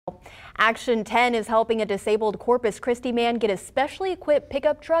Action 10 is helping a disabled Corpus Christi man get a specially equipped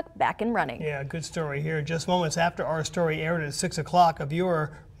pickup truck back and running. Yeah, good story here. Just moments after our story aired at 6 o'clock, a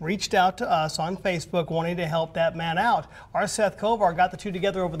viewer reached out to us on Facebook wanting to help that man out. Our Seth Kovar got the two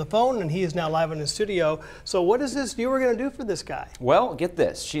together over the phone, and he is now live in the studio. So what is this viewer going to do for this guy? Well, get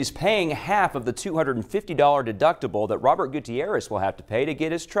this. She's paying half of the $250 deductible that Robert Gutierrez will have to pay to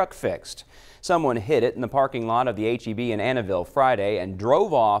get his truck fixed. Someone hit it in the parking lot of the H-E-B in Annaville Friday and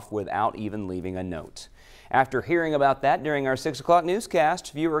drove off without even leaving a note. After hearing about that during our 6 o'clock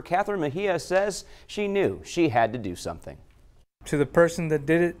newscast, viewer Catherine Mejia says she knew she had to do something. To the person that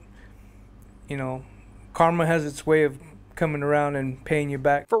did it, you know, karma has its way of coming around and paying you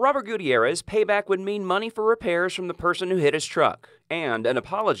back. For Robert Gutierrez, payback would mean money for repairs from the person who hit his truck and an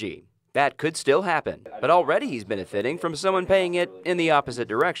apology. That could still happen, but already he's benefiting from someone paying it in the opposite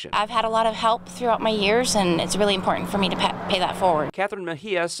direction. I've had a lot of help throughout my years, and it's really important for me to pay that forward. Catherine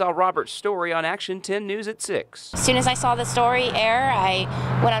Mejia saw Robert's story on Action 10 News at 6. As soon as I saw the story air, I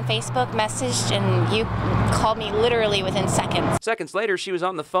went on Facebook, messaged, and you called me literally within seconds. Seconds later, she was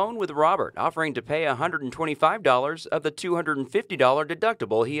on the phone with Robert, offering to pay $125 of the $250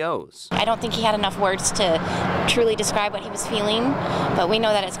 deductible he owes. I don't think he had enough words to truly describe what he was feeling, but we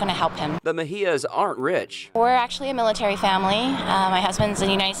know that it's going to help him. The Mejias aren't rich. We're actually a military family. My husband's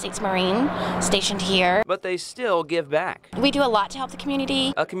a United States Marine stationed here. But they still give back. We do a lot to help the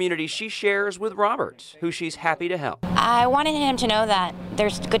community. A community she shares with Robert, who she's happy to help. I wanted him to know that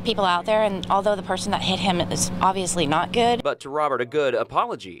there's good people out there, and although the person that hit him is obviously not good. But to Robert, a good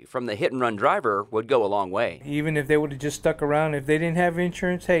apology from the hit-and-run driver would go a long way. Even if they would have just stuck around, if they didn't have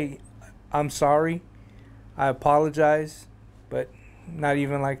insurance, hey, I'm sorry, I apologize, but not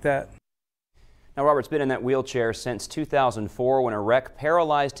even like that. Now, Robert's been in that wheelchair since 2004 when a wreck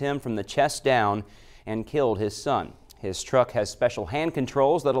paralyzed him from the chest down and killed his son. His truck has special hand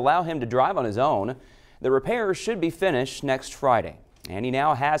controls that allow him to drive on his own. The repairs should be finished next Friday, and he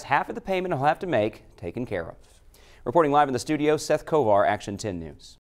now has half of the payment he'll have to make taken care of. Reporting live in the studio, Seth Kovar, Action 10 News.